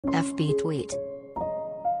FB tweet.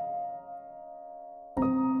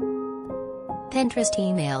 Pinterest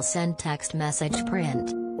email send text message print.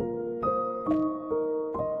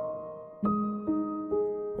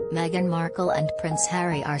 Meghan Markle and Prince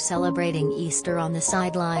Harry are celebrating Easter on the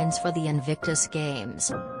sidelines for the Invictus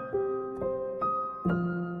Games.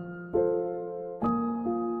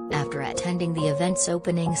 After attending the event's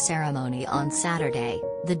opening ceremony on Saturday,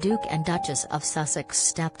 the Duke and Duchess of Sussex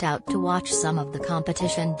stepped out to watch some of the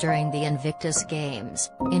competition during the Invictus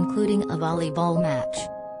Games, including a volleyball match.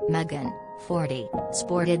 Meghan, 40,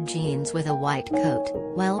 sported jeans with a white coat,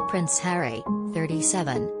 while Prince Harry,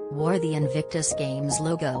 37, wore the Invictus Games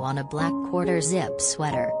logo on a black quarter-zip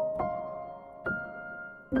sweater.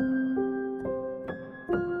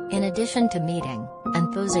 In addition to meeting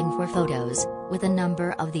and posing for photos with a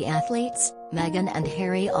number of the athletes, Meghan and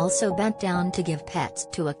Harry also bent down to give pets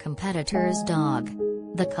to a competitor's dog.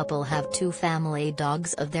 The couple have two family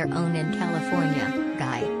dogs of their own in California,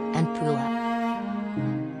 Guy and Pula.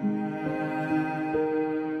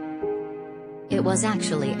 It was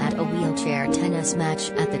actually at a wheelchair tennis match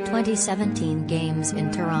at the 2017 Games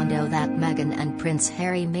in Toronto that Meghan and Prince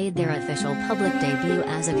Harry made their official public debut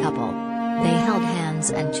as a couple. They held hands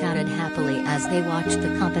and chatted happily as they watched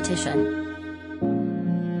the competition.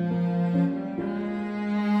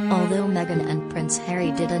 Although Meghan and Prince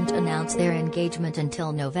Harry didn't announce their engagement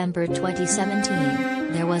until November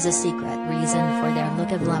 2017, there was a secret reason for their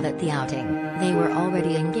look of love at the outing. They were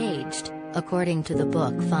already engaged. According to the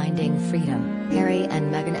book Finding Freedom, Harry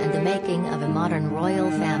and Meghan and the Making of a Modern Royal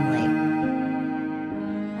Family.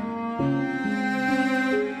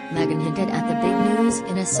 Meghan hinted at the big news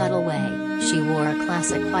in a subtle way. She wore a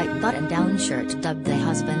classic white button-down shirt dubbed the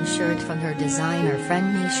husband shirt from her designer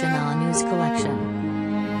friend Misha Nanu's collection.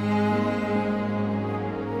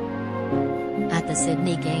 At the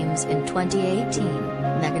Sydney Games in 2018,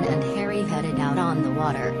 Meghan and Harry headed out on the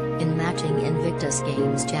water, in matching Invictus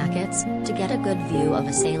Games jackets, to get a good view of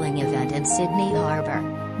a sailing event in Sydney Harbour.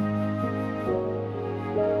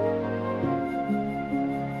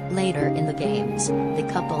 Later in the Games, the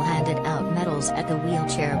couple handed out medals at the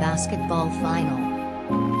wheelchair basketball final.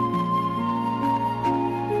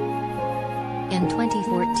 In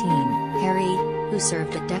 2014, Harry, who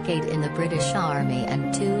served a decade in the British Army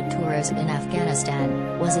and 2 tours in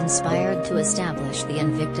Afghanistan, was inspired to establish the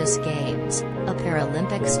Invictus Games, a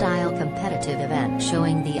Paralympic-style competitive event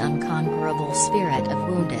showing the unconquerable spirit of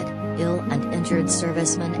wounded, ill and injured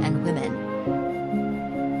servicemen and women.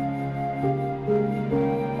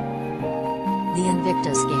 The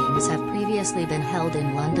Invictus Games have previously been held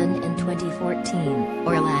in London in 2014,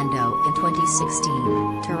 Orlando in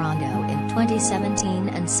 2016, Toronto in 2017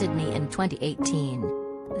 and Sydney in 2018.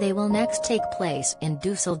 They will next take place in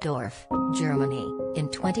Düsseldorf, Germany, in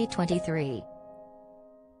 2023.